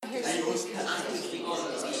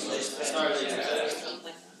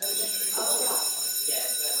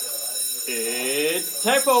It's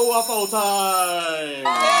Teifel Waffle time!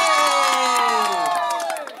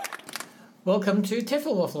 Welcome to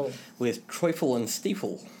Teifel Waffle. With Treufel and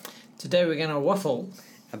Stiefel. Today we're going to waffle.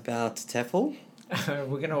 About Teifel? We're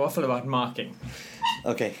going to waffle about marking.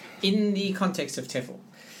 Okay. In the context of Teifel.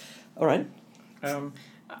 Alright.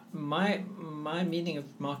 My meaning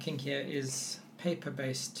of marking here is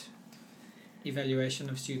paper-based evaluation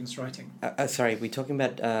of students' writing. Sorry, we're talking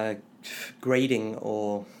about grading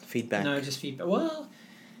or feedback? No, just feedback. Well,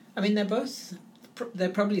 I mean, they're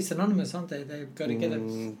probably synonymous, aren't they? They go together.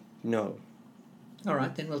 No. All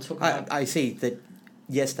right, then we'll talk about... I see that,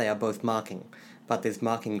 yes, they are both marking, but there's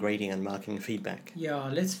marking grading and marking feedback.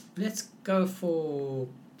 Yeah, let's go for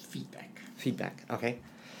feedback. Feedback, okay.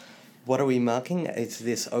 What are we marking? Is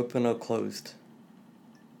this open or closed?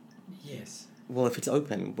 Yes. Well, if it's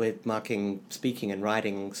open, we're marking speaking and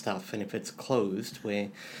writing stuff, and if it's closed, we're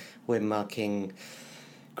marking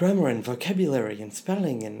grammar and vocabulary and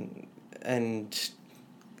spelling and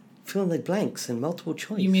fill in the blanks and multiple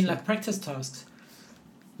choice. You mean like practice tasks?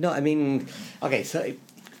 No, I mean, okay, so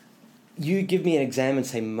you give me an exam and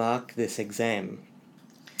say, mark this exam.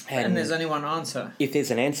 And there's only one answer. If there's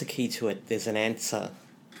an answer key to it, there's an answer.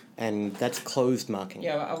 And that's closed marking.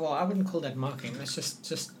 Yeah, well, I wouldn't call that marking. That's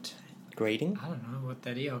just... Grading? I don't know what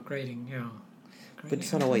that is. Grading, yeah. Grading. But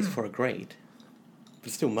it's not always for a grade.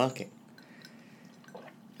 But still marking.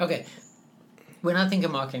 Okay. When I think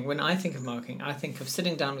of marking, I think of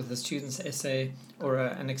sitting down with a student's essay or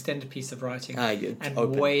an extended piece of writing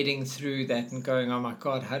and wading through that and going, oh my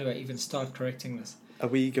God, how do I even start correcting this? Are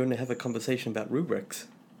we going to have a conversation about rubrics?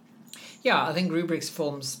 Yeah, I think rubrics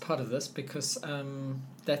forms part of this because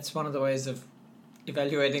that's one of the ways of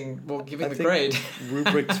evaluating, well, giving the grade.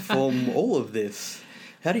 Rubrics form all of this.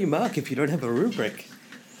 How do you mark if you don't have a rubric?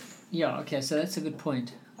 Yeah, okay, so that's a good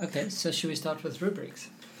point. Okay, so should we start with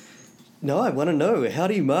rubrics? No, I want to know, how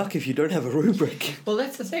do you mark if you don't have a rubric? Well,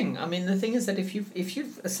 that's the thing. I mean, the thing is that if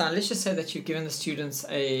you've assigned, let's just say that you've given the students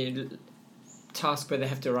a task where they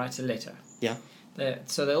have to write a letter. Yeah.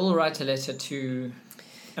 So they all write a letter to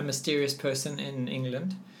a mysterious person in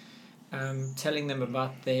England, telling them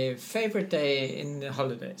about their favourite day in the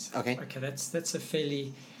holidays. Okay. Okay, that's a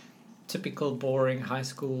fairly typical, boring high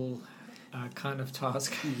school kind of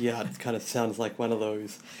task. Yeah, it kind of sounds like one of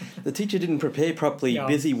those. The teacher didn't prepare properly,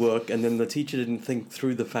 busy work, and then the teacher didn't think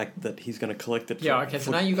through the fact that he's going to collect it. Yeah, okay,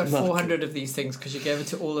 so now you've got 400 of these things because you gave it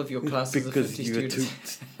to all of your classes of 50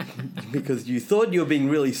 students. Because you thought you were being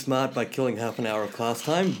really smart by killing half an hour of class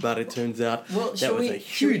time, but it turns out that was a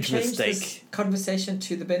huge mistake. This conversation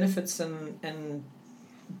to the benefits and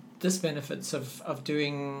disbenefits of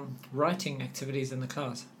doing writing activities in the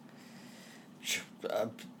class?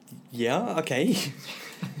 Yeah, okay.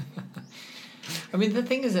 I mean, the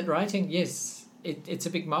thing is that writing, yes, it's a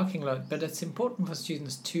big marking load, but it's important for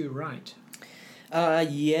students to write.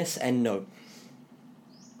 Yes and no.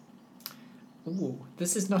 Ooh,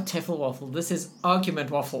 this is not Teifel waffle. This is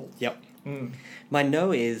argument waffle. Yep. My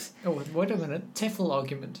no is... Oh, wait a minute. Teifel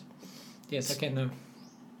argument. Yes, okay, no.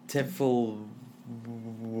 Teifel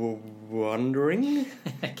wondering?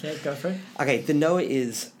 Okay, go for it. Okay, the no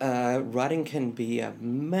is writing can be a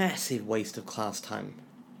massive waste of class time.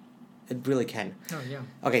 It really can. Oh, yeah.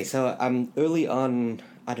 Okay, so early on,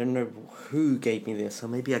 I don't know who gave me this, or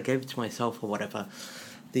maybe I gave it to myself or whatever.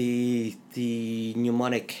 The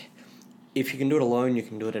mnemonic, if you can do it alone, you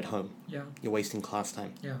can do it at home. Yeah. You're wasting class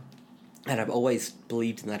time. Yeah. And I've always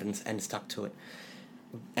believed in that and stuck to it.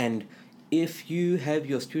 And if you have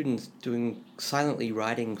your students doing silently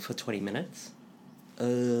writing for 20 minutes...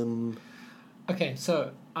 Okay,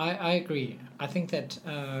 so I agree. I think that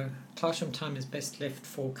classroom time is best left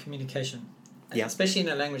for communication. Yeah. Especially in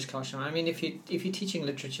a language classroom. I mean, if you're teaching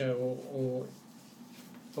literature or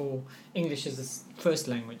English as a first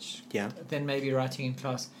language, then maybe writing in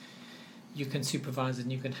class, you can supervise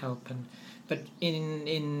and you can help. But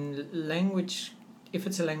in language, if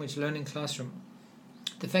it's a language learning classroom,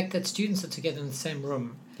 the fact that students are together in the same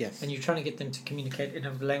room, and you're trying to get them to communicate in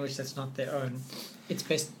a language that's not their own, it's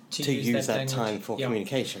best to use that language. Time for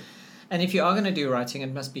communication. And if you are going to do writing,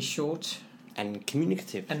 it must be short and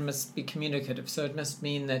communicative. And must be communicative. So it must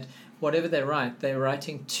mean that whatever they write, they're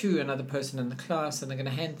writing to another person in the class, and they're going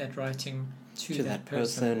to hand that writing to that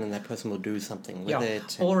person, and that person will do something with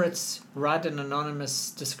it. Or it's write an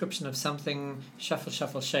anonymous description of something, shuffle,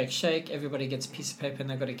 shuffle, shake, shake. Everybody gets a piece of paper and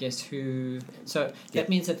they've got to guess who. So that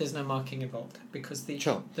means that there's no marking involved because the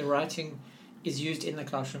writing is used in the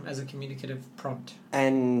classroom as a communicative prompt.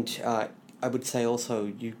 And I would say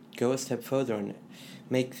also you go a step further and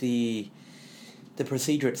make the the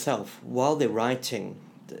procedure itself, while they're writing,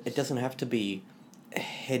 it doesn't have to be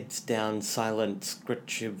heads down, silent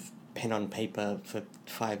scratch of pen on paper for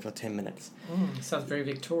 5 or 10 minutes. Sounds very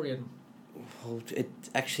Victorian. Well, it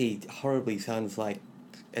actually horribly sounds like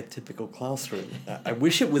a typical classroom. I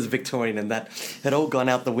wish it was Victorian and that had all gone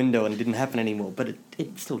out the window and didn't happen anymore, but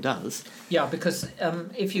it still does. Yeah, because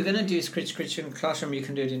if you're going to do scritch in a classroom, you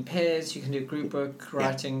can do it in pairs, you can do group work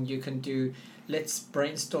writing, you can do let's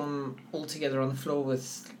brainstorm all together on the floor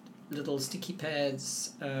with little sticky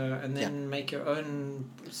pads and then make your own,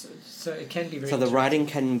 so it can be very So the writing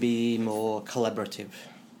can be more collaborative.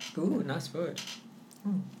 Ooh, nice word.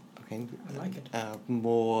 Okay. I like it.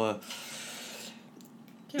 More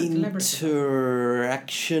collaborative.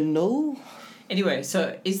 interactional. Anyway,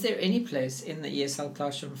 so is there any place in the ESL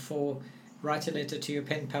classroom for write a letter to your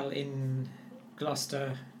pen pal in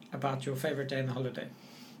Gloucester about your favourite day in the holiday?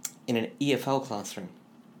 In an EFL classroom?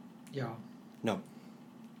 Yeah. No.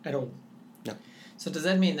 At all? No. So does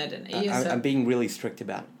that mean that an ESL... I'm being really strict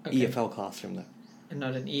about EFL classroom though. And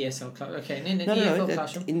not an ESL classroom. Okay, and in an EFL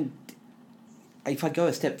classroom... If I go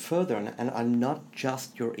a step further, and I'm not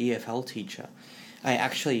just your EFL teacher, I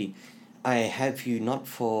have you not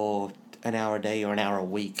for an hour a day or an hour a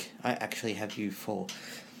week. I actually have you for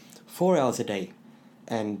 4 hours a day.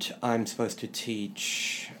 And I'm supposed to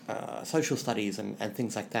teach social studies and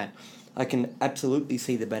things like that. I can absolutely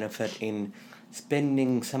see the benefit in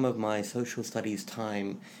spending some of my social studies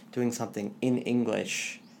time doing something in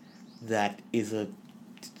English that is a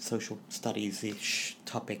social studies-ish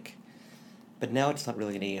topic. But now it's not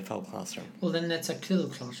really an EFL classroom. Well, then that's a CLIL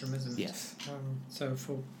classroom, isn't it? Yes. So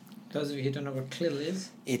for those of you who don't know what CLIL is...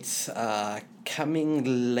 It's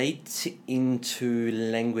coming late into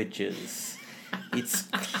languages. It's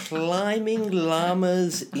climbing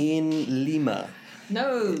llamas in Lima.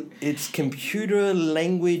 No! It's computer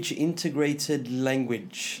language integrated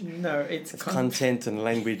language. No, it's content and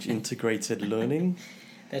language integrated learning.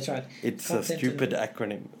 That's right. It's content a stupid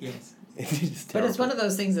acronym. Yes. But it's one of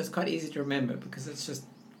those things that's quite easy to remember because it's just...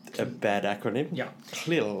 A bad acronym? Yeah.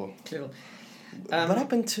 CLIL. What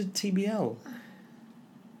happened to TBL?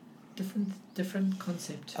 Different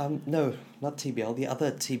concept. No, not TBL. The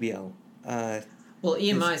other TBL. Well,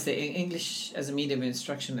 EMI is the English as a medium of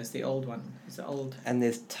instruction. Is the old one. It's the old. And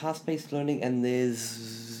there's task-based learning, and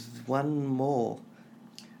there's one more.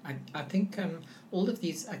 I think all of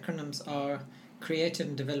these acronyms are created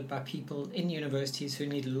and developed by people in universities who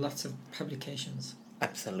need lots of publications.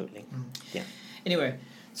 Absolutely. Yeah. Anyway,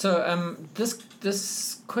 so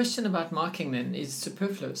this question about marking then is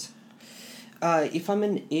superfluous. If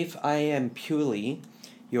I am purely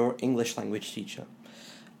your English language teacher,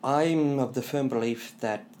 I'm of the firm belief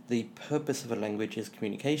that the purpose of a language is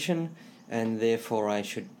communication, and therefore I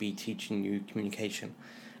should be teaching you communication.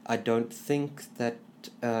 I don't think that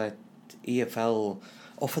EFL,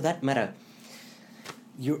 or for that matter,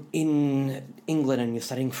 you're in England and you're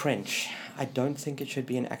studying French, I don't think it should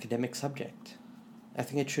be an academic subject. I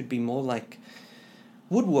think it should be more like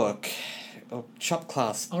woodwork or shop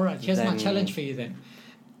class. All right, here's my challenge for you then.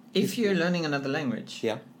 If you're learning another language,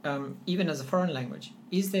 even as a foreign language,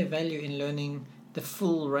 is there value in learning the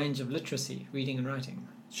full range of literacy, reading and writing?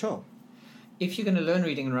 Sure. If you're going to learn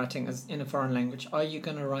reading and writing as in a foreign language, are you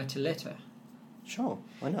going to write a letter? Sure,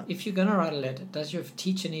 why not? If you're going to write a letter, does your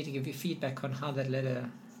teacher need to give you feedback on how that letter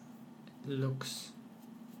looks?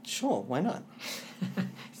 Sure, why not?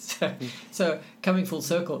 So coming full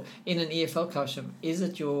circle, in an EFL classroom, is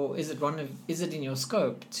it in your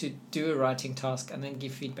scope to do a writing task and then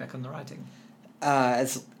give feedback on the writing? Are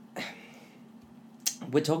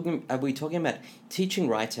we talking about teaching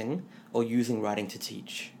writing or using writing to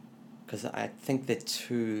teach? Because I think they're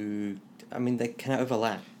two. I mean, they can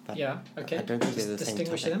overlap. But yeah. Okay. I don't think they're the same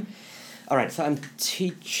topic. Distinguish them. All right. So I'm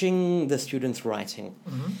teaching the students writing.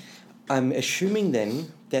 Mm-hmm. I'm assuming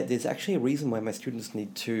then that there's actually a reason why my students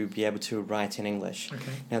need to be able to write in English.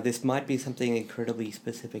 Okay. Now, this might be something incredibly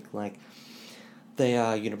specific, like they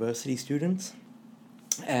are university students,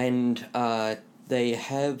 and they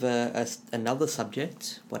have another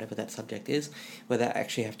subject, whatever that subject is, where they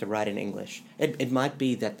actually have to write in English. It might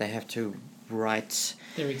be that they have to write...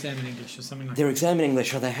 Their exam in English or something like their that. exam in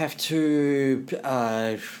English, or they have to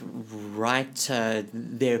write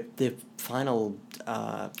their final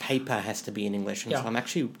paper has to be in English. And so I'm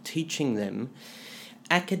actually teaching them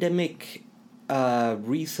academic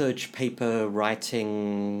research paper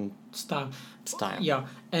writing style. Yeah,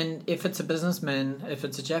 and if it's a businessman, if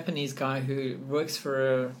it's a Japanese guy who works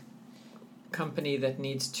for a company that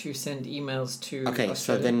needs to send emails to Australia.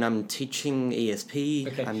 So then I'm teaching ESP.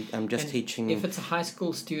 Okay. I'm just teaching... If it's a high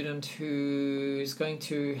school student who's going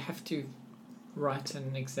to have to write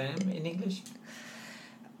an exam in English?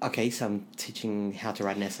 Okay, so I'm teaching how to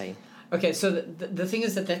write an essay. Okay, so the thing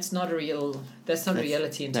is that's not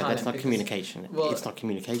reality in Thailand. No, that's not communication. Well, it's not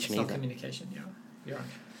communication either. It's not communication, yeah. You're right.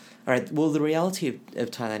 All right, well, the reality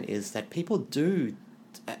of Thailand is that people do...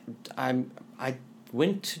 I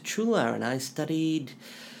went to Chula and I studied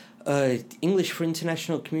English for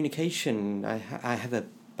International Communication. I have a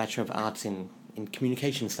Bachelor of Arts in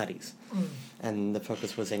Communication Studies, and the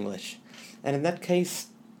focus was English. And in that case,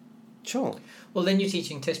 sure. Well, then you're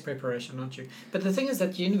teaching test preparation, aren't you? But the thing is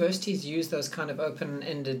that universities use those kind of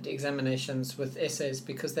open-ended examinations with essays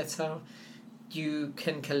because that's how you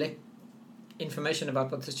can collect information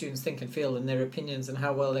about what the students think and feel and their opinions and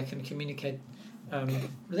how well they can communicate.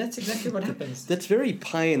 That's exactly what happens. That's very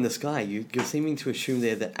pie in the sky. You're seeming to assume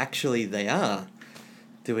there that actually they are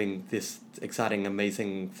doing this exciting,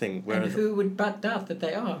 amazing thing. And who would but doubt that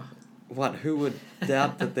they are? What? Who would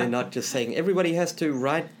doubt that they're not just saying everybody has to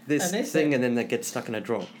write this thing and then they get stuck in a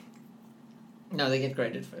drawer? No, they get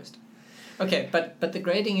graded first. Okay, but the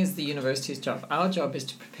grading is the university's job. Our job is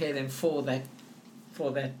to prepare them for that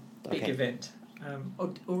big event.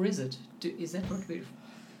 Or is it? Is that what we're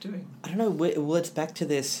doing? I don't know. Well, it's back to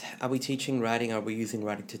this. Are we teaching writing or are we using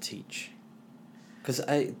writing to teach? Because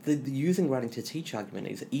the using writing to teach argument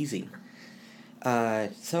is easy.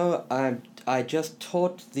 So I just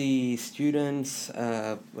taught the students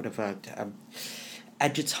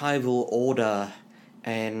adjectival order,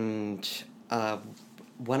 and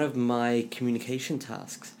one of my communication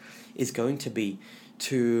tasks is going to be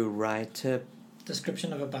to write a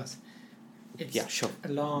description of a bus. It's sure. A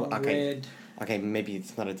long red. Okay, maybe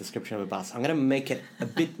it's not a description of a bus. I'm going to make it a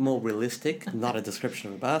bit more realistic, not a description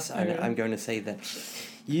of a bus. I'm going to say that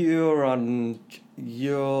you're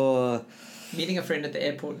meeting a friend at the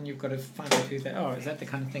airport and you've got to find out who they are. Is that the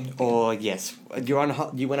kind of thing? Or yes, you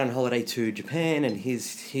went on holiday to Japan, and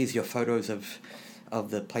here's your photos of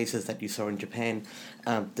the places that you saw in Japan.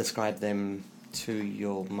 Describe them to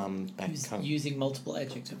your mum back home. Using multiple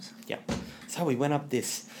adjectives. Yeah. So we went up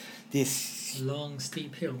this long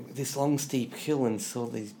steep hill. This long steep hill and saw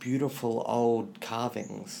these beautiful old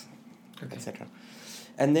carvings, etc.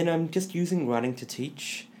 And then I'm just using writing to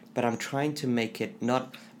teach, but I'm trying to make it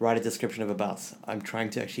not write a description of a bus. I'm trying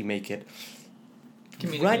to actually make it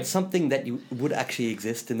write something that you would actually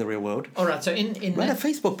exist in the real world. All right. So in write a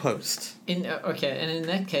Facebook post. And in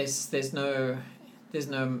that case, there's no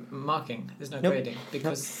marking, there's no grading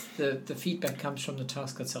because the feedback comes from the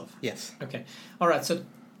task itself. Yes. Okay. All right. So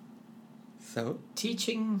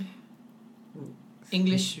teaching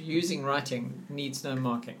English using writing needs no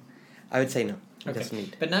marking. I would say no. Okay.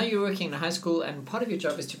 But now you're working in a high school, and part of your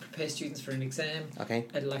job is to prepare students for an exam. Okay.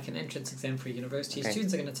 Like an entrance exam for a university. Okay.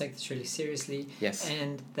 Students are going to take this really seriously. Yes.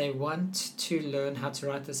 And they want to learn how to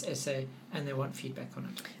write this essay, and they want feedback on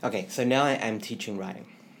it. Okay, so now I am teaching writing.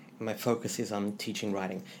 My focus is on teaching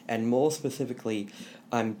writing, and more specifically,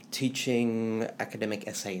 I'm teaching academic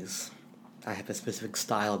essays. I have a specific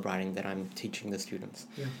style of writing that I'm teaching the students.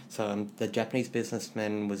 Yeah. So the Japanese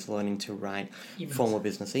businessman was learning to write emails. formal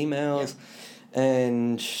business emails,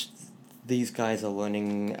 and these guys are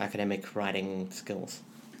learning academic writing skills.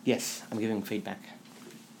 Yes, I'm giving feedback.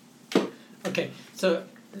 Okay, so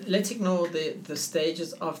let's ignore the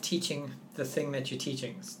stages of teaching the thing that you're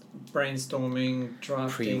teaching. Brainstorming,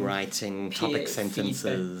 drafting, pre-writing, topic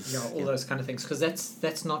sentences, all those kind of things, because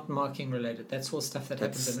that's not marking related. That's all stuff that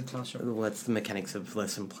happens in the classroom. Well, it's the mechanics of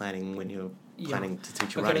lesson planning when you're planning to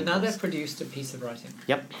teach a writing. Okay, but now course. they've produced a piece of writing.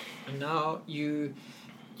 Yep. And now you've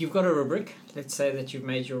got a rubric. Let's say that you've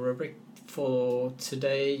made your rubric for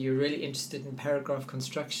today. You're really interested in paragraph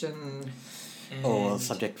construction. Or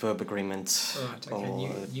subject-verb agreements. Right.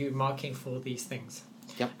 Okay. You're marking for these things.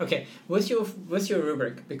 Yep. Okay. With your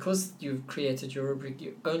rubric, because you've created your rubric,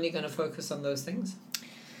 you're only going to focus on those things?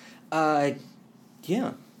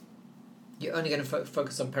 Yeah. You're only going to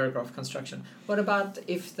focus on paragraph construction. What about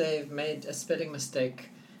if they've made a spelling mistake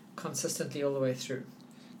consistently all the way through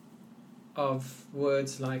of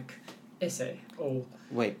words like essay or...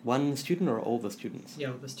 Wait, one student or all the students?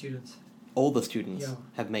 Yeah, the students. All the students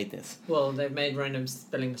have made this? Well, they've made random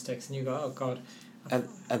spelling mistakes and you go, oh God.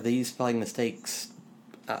 Are these spelling mistakes...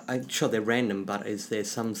 I'm sure they're random, but is there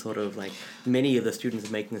some sort of many of the students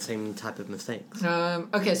are making the same type of mistakes?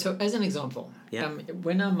 Okay, so as an example,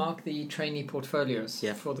 when I mark the trainee portfolios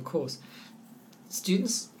for the course,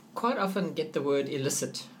 students quite often get the word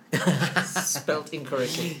illicit spelt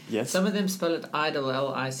incorrectly. Yes. Some of them spell it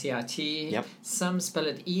I-L-L-I-C-I-T. Yep. Some spell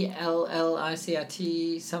it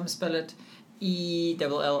E-L-L-I-C-I-T. Some spell it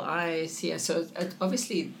E-L-L-I-C-I. So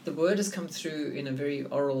obviously the word has come through in a very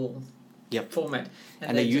oral format.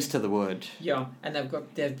 And they're used to the word. Yeah, and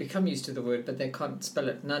they've become used to the word, but they can't spell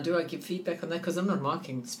it. Now, do I give feedback on that? Because I'm not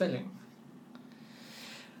marking spelling.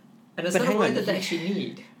 And it's not a word that they actually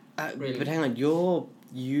need. Really. But hang on,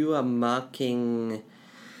 you are marking...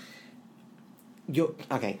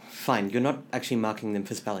 Okay, fine. You're not actually marking them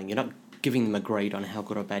for spelling. You're not giving them a grade on how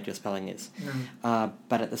good or bad your spelling is. No.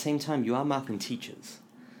 But at the same time, you are marking teachers.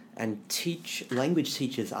 And language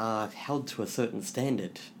teachers are held to a certain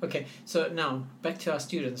standard. Okay, so now, back to our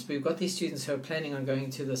students. We've got these students who are planning on going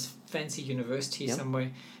to this fancy university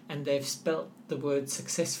somewhere, and they've spelt the word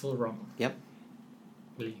successful wrong. Yep.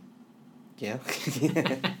 Really? Yeah.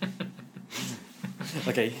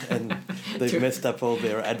 Okay, and they've messed up all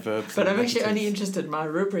their adverbs. But I'm actually only interested. My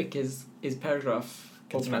rubric is paragraph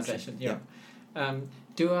Construction. organization. Yeah.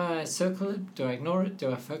 Do I circle it? Do I ignore it?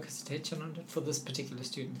 Do I focus attention on it for this particular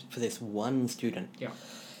student? For this one student. Yeah.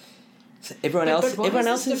 So everyone else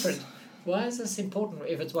is different. Why is this important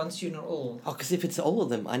if it's one student or all? Oh, because if it's all of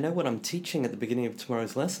them, I know what I'm teaching at the beginning of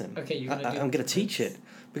tomorrow's lesson. Okay, I'm going to teach it.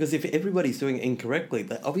 Because if everybody's doing it incorrectly,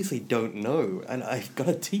 they obviously don't know, and I've got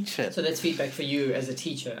to teach it. So that's feedback for you as a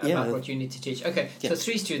teacher about what you need to teach. Okay, so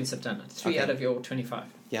 3 students have done it. 3 out of your 25.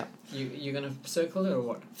 Yeah. You're going to circle it or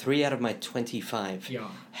what? 3 out of my 25. Yeah.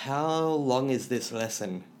 How long is this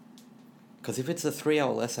lesson? Because if it's a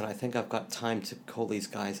 3-hour lesson, I think I've got time to call these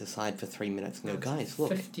guys aside for 3 minutes and go, guys,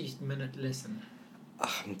 look. 50-minute lesson.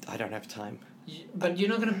 I don't have time. But you're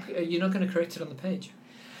not going to correct it on the page.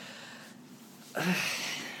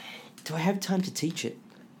 Do I have time to teach it?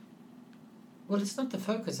 Well, it's not the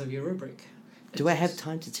focus of your rubric. Do I have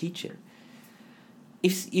time to teach it?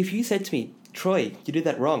 If you said to me, Troy, you did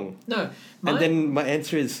that wrong. No. And then my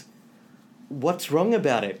answer is, what's wrong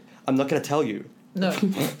about it? I'm not going to tell you. No,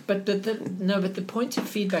 but the point of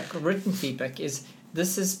feedback, written feedback, is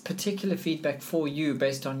this is particular feedback for you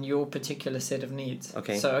based on your particular set of needs.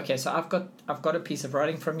 Okay. So I've got a piece of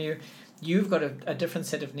writing from you. You've got a different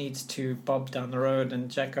set of needs to Bob down the road and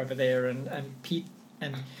Jack over there and Pete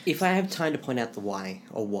and. If I have time to point out the why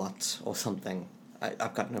or what or something,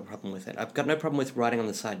 I've got no problem with it. I've got no problem with writing on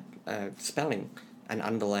the side, spelling and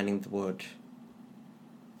underlining the word.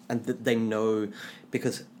 And they know,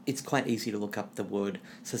 because it's quite easy to look up the word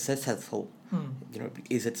successful. You know,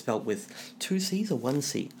 is it spelled with 2 C's or 1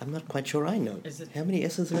 C? I'm not quite sure I know. Is it? How many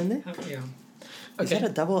S's are in there? Yeah. Okay. Is that a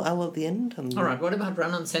double L at the end? All right, what about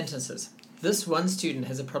run-on sentences? This one student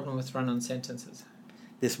has a problem with run-on sentences.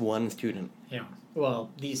 This one student? Yeah.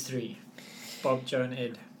 Well, these 3. Bob, Joe and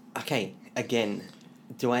Ed. Okay, again,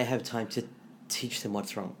 do I have time to teach them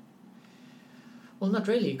what's wrong? Well, not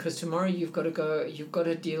really, because tomorrow you've got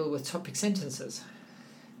to deal with topic sentences.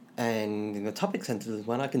 And in the topic sentences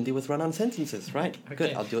one, I can deal with run-on sentences, right? Okay.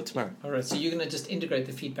 Good, I'll do it tomorrow. All right, so you're going to just integrate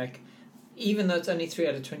the feedback, even though it's only 3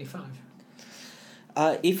 out of 25.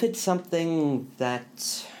 If it's something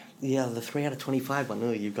that, the 3 out of 25 one,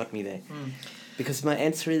 oh, you got me there. Because my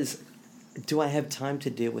answer is, do I have time to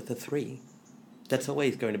deal with the 3? That's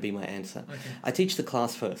always going to be my answer. Okay. I teach the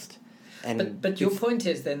class first. And but your point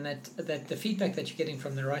is then that the feedback that you're getting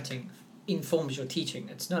from the writing informs your teaching.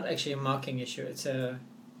 It's not actually a marking issue. It's a.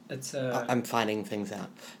 I'm finding things out.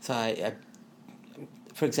 So I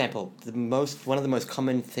for example, one of the most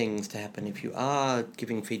common things to happen if you are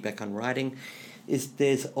giving feedback on writing is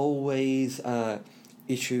there's always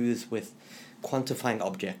issues with quantifying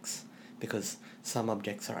objects, because some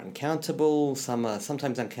objects are uncountable, some are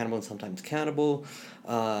sometimes uncountable and sometimes countable,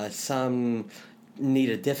 some need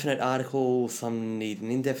a definite article, some need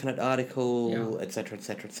an indefinite article, etc.,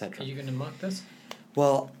 etc., etc. Are you going to mark this?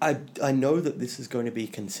 Well, I know that this is going to be a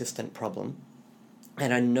consistent problem,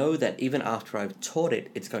 and I know that even after I've taught it,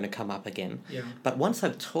 it's going to come up again. Yeah. But once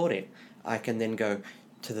I've taught it, I can then go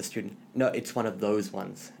to the student, no, it's one of those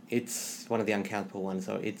ones. It's one of the uncountable ones,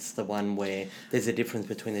 or it's the one where there's a difference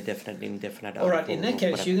between the definite and indefinite article. All right, in that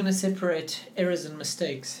case, whatever. you're going to separate errors and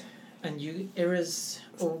mistakes, and errors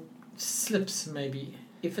or slips maybe.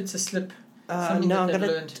 If it's a slip, something no, that they've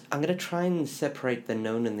learned. I'm gonna try and separate the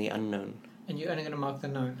known and the unknown. And you're only going to mark the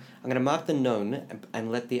known. I'm going to mark the known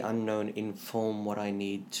and let the unknown inform what I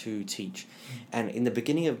need to teach. And in the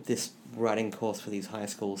beginning of this writing course for these high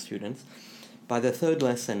school students, by the 3rd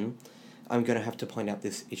lesson, I'm going to have to point out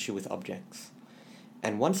this issue with objects.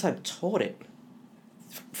 And once I've taught it,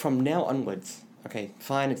 from now onwards, okay,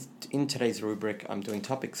 fine, it's in today's rubric, I'm doing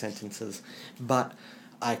topic sentences, but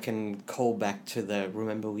I can call back to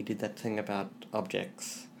remember we did that thing about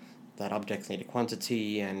objects, that objects need a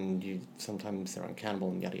quantity and sometimes they're uncountable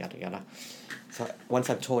and yada yada yada. So once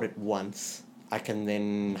I've taught it once, I can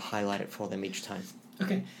then highlight it for them each time.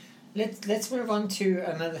 Okay, let's move on to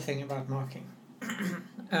another thing about marking.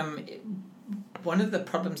 One of the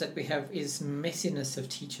problems that we have is messiness of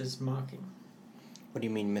teachers marking. What do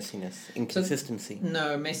you mean messiness? Inconsistency?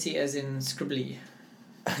 No, messy as in scribbly.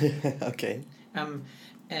 Okay.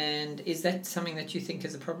 And is that something that you think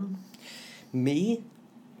is a problem? Me?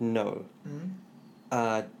 No.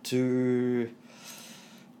 Mm-hmm.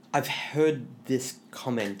 I've heard this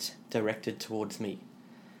comment directed towards me.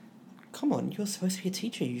 Come on, you're supposed to be a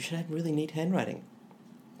teacher. You should have really neat handwriting.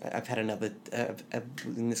 I've had another,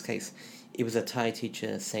 in this case, it was a Thai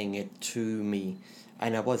teacher saying it to me,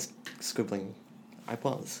 and I was scribbling. I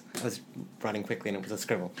was writing quickly, and it was a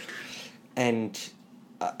scribble. And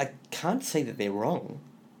I can't say that they're wrong.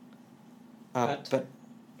 But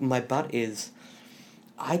my but is,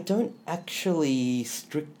 I don't actually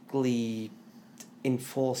strictly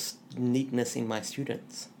enforce neatness in my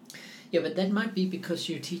students. Yeah, but that might be because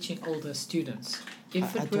you're teaching older students.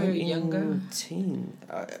 If it were younger...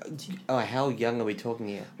 How young are we talking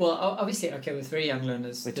here? Well, obviously, okay, with very young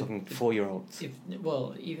learners... We're talking 4-year-olds.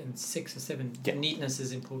 Well, even 6 or 7. Yeah. Neatness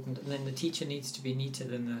is important, and then the teacher needs to be neater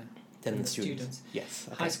than the students. Yes.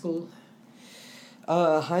 Okay. High school?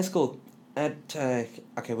 High school... okay,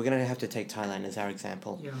 we're going to have to take Thailand as our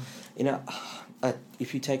example. Yeah. You know,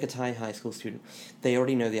 if you take a Thai high school student, they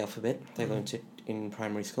already know the alphabet. They learnt it in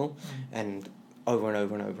primary school, and over and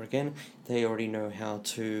over and over again, they already know how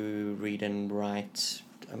to read and write.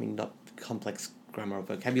 I mean, not complex grammar or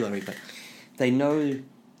vocabulary, but they know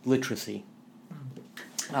literacy.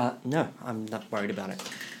 No, I'm not worried about it.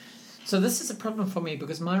 So this is a problem for me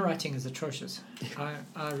because my writing is atrocious. I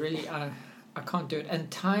can't do it. And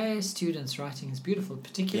Thai students' writing is beautiful,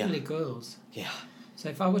 particularly girls. Yeah. So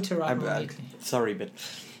if I were to write more neatly... Sorry, but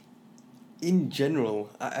in general,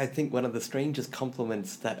 I think one of the strangest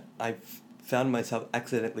compliments that I've found myself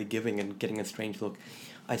accidentally giving and getting a strange look,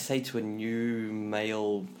 I say to a new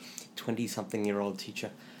male 20-something-year-old teacher,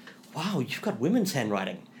 wow, you've got women's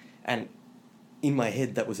handwriting. And in my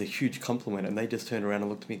head, that was a huge compliment, and they just turned around and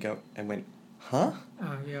looked at me and went, huh?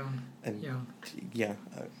 Oh, yeah. And yeah.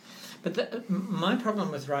 But my problem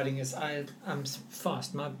with writing is I'm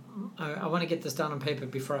fast. I want to get this down on paper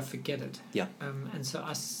before I forget it. Yeah. And so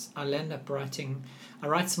I'll end up writing... I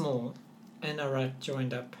write small, and I write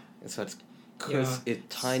joined up. So it's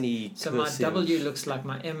tiny. So cursive. my W looks like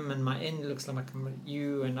my M, and my N looks like my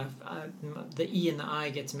U, and the E and the I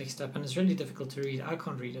gets mixed up, and it's really difficult to read. I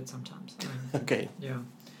can't read it sometimes. Okay. Yeah.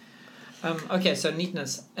 Okay, so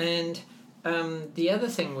neatness. And... the other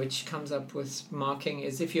thing which comes up with marking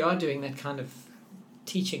is if you are doing that kind of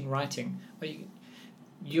teaching writing,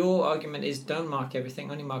 your argument is don't mark everything,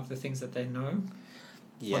 only mark the things that they know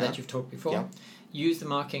or that you've taught before. Yeah. Use the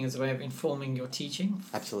marking as a way of informing your teaching.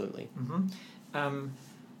 Absolutely. Mm-hmm.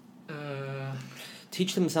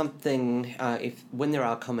 Teach them something when there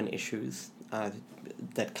are common issues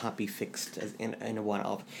that can't be fixed in a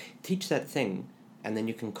one-off. Teach that thing, and then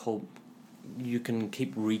you can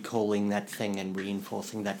keep recalling that thing and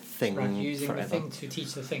reinforcing that thing. Right, using forever. the thing to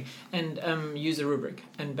teach the thing. And use a rubric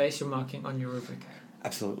and base your marking on your rubric.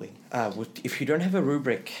 Absolutely. If you don't have a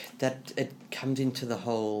rubric, that it comes into the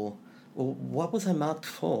whole, well, what was I marked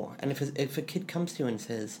for? And if a kid comes to you and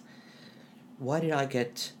says, why did I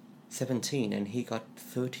get 17 and he got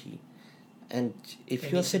 30? And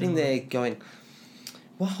if you're sitting there going,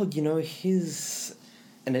 well, his...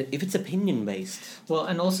 And if it's opinion-based... Well,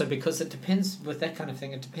 and also because it depends, with that kind of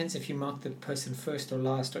thing, it depends if you mark the person first or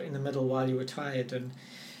last or in the middle while you were tired. And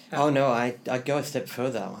oh, no, I go a step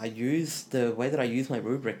further. The way that I use my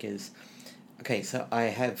rubric is... Okay, so I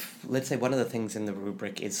have... Let's say one of the things in the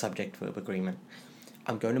rubric is subject-verb agreement.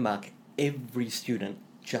 I'm going to mark every student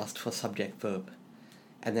just for subject-verb.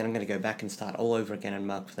 And then I'm going to go back and start all over again and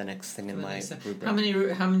mark for the next thing in my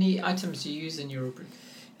rubric. How many items do you use in your rubric?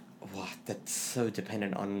 Wow, that's so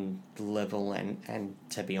dependent on the level and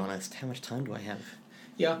to be honest, how much time do I have?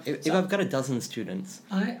 Yeah. If I've got a dozen students...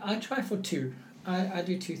 I try for 2. I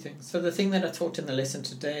do 2 things. So the thing that I taught in the lesson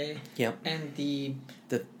today... Yeah. And the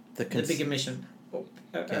bigger mission. Or,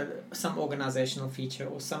 some organizational feature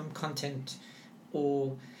or some content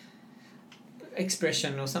or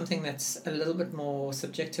expression or something that's a little bit more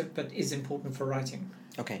subjective but is important for writing.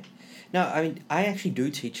 Okay. No, I mean, I actually do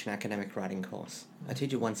teach an academic writing course. I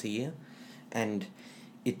teach it once a year, and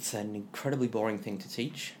it's an incredibly boring thing to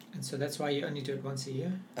teach. And so that's why you only do it once a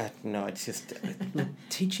year? No, it's just...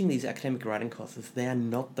 teaching these academic writing courses, they are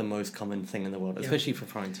not the most common thing in the world, especially for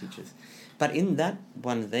foreign teachers. But in that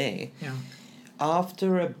one there,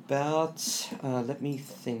 after about, let me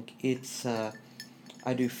think, it's...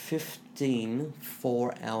 I do 15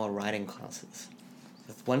 4-hour writing classes.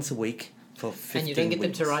 That's once a week for 15 And you don't get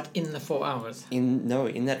weeks. them to write in the 4 hours?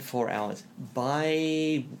 In that 4 hours.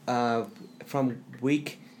 By from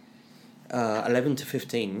week 11 to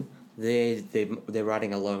 15, they're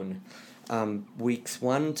writing alone. Weeks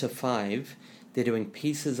 1 to 5, they're doing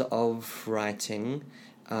pieces of writing,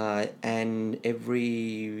 and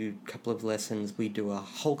every couple of lessons we do a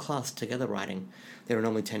whole class together writing. There are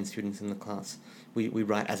normally 10 students in the class. We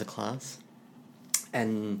write as a class,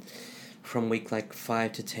 and from week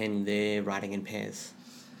 5 to 10, they're writing in pairs.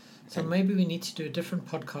 So maybe we need to do a different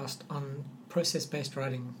podcast on process-based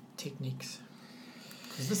writing techniques.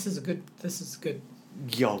 Because this is good.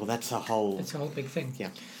 Yo, that's a whole... It's a whole big thing.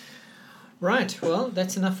 Yeah. Right, well,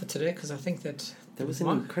 that's enough for today, because I think that... That was an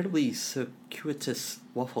incredibly circuitous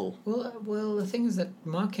waffle. Well, the thing is that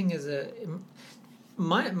marking is a...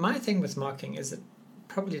 My thing with marking is it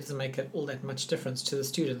probably doesn't make it all that much difference to the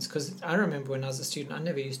students, because I remember when I was a student, I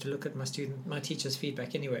never used to look at my teacher's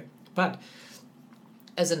feedback anyway. But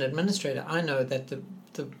as an administrator, I know that the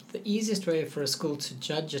easiest way for a school to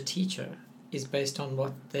judge a teacher is based on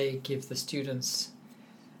what they give the students.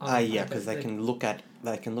 Because they can look at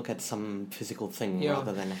some physical thing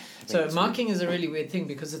rather than. So marking is a really weird thing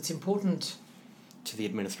because it's important to the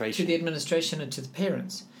administration. And to the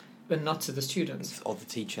parents, but not to the students or the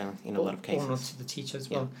teacher in a lot of cases. Or not to the teacher as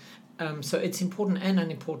well. So it's important and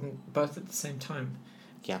unimportant both at the same time.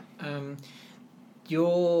 Yeah.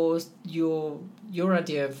 Your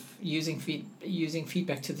idea of using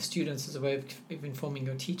feedback to the students as a way of informing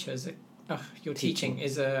your teachers. Your teaching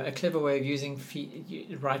is a clever way of using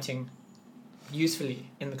writing usefully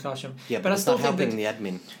in the classroom. Yeah, but it's not helping the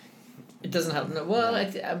admin. It doesn't help. No. Well,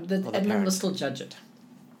 the admin will still judge it.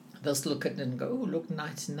 They'll still look at it and go, "Oh, look,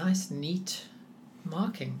 nice, neat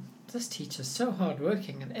marking. This teacher's so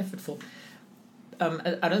hardworking and effortful."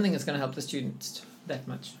 I don't think it's going to help the students that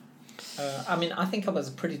much. I think I was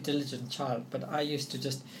a pretty diligent child, but I used to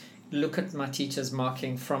just look at my teacher's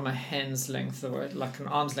marking from a hand's length away, like an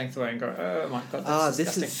arm's length away, and go, "Oh my God, that's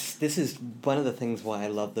disgusting." This is one of the things why I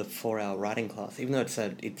love the 4-hour writing class. Even though it's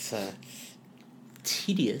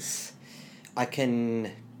tedious, I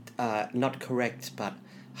can not correct but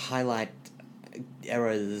highlight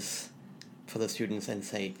errors for the students and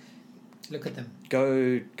say, "Look at them.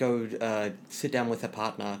 Go sit down with a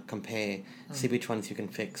partner, compare, see which ones you can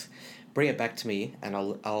fix, bring it back to me, and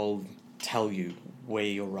I'll tell you where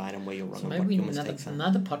you're right and where you're wrong." So maybe we need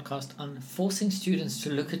another podcast on forcing students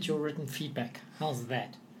to look at your written feedback. How's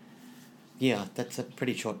that? Yeah, that's a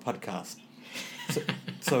pretty short podcast.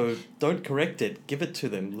 So don't correct it. Give it to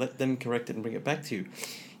them. Let them correct it and bring it back to you.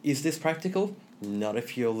 Is this practical? Not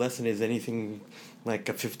if your lesson is anything like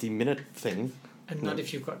a 50-minute thing. And not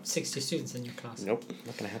if you've got 60 students in your class. Nope,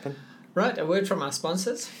 not going to happen. Right, a word from our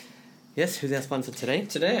sponsors. Yes, who's our sponsor today?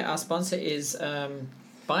 Today, our sponsor is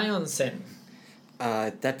Bionsen.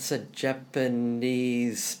 That's a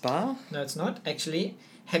Japanese spa? No, it's not. Actually,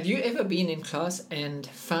 have you ever been in class and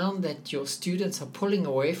found that your students are pulling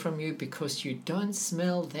away from you because you don't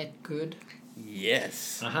smell that good?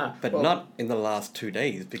 Yes. Uh-huh. But not in the last 2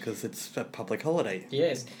 days because it's a public holiday.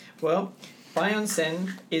 Yes. Well,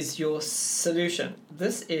 Bionsen is your solution.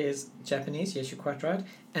 This is Japanese, yes, you're quite right.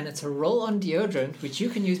 And it's a roll-on deodorant which you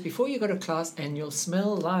can use before you go to class and you'll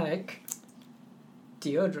smell like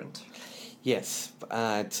deodorant. Yes.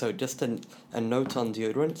 So just a note on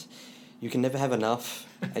deodorant. You can never have enough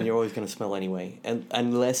and you're always going to smell anyway. And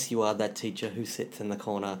unless you are that teacher who sits in the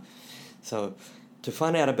corner. So to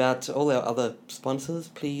find out about all our other sponsors,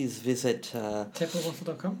 please visit...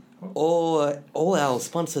 TeflWaffle.com? Or all our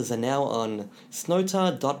sponsors are now on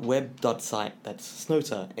snota.web.site. That's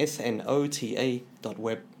Snota,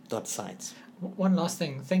 snota.web.site. One last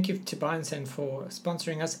thing. Thank you to Bionsen for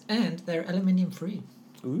sponsoring us, and they're aluminium free.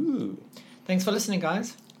 Ooh. Thanks for listening,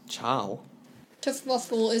 guys. Ciao. Tough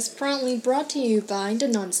Waffle is proudly brought to you by the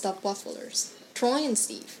Non-Stop Wafflers, Troy and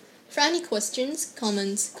Steve. For any questions,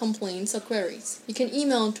 comments, complaints, or queries, you can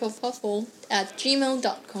email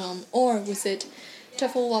toughwaffle@gmail.com or visit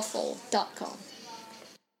toughwaffle.com.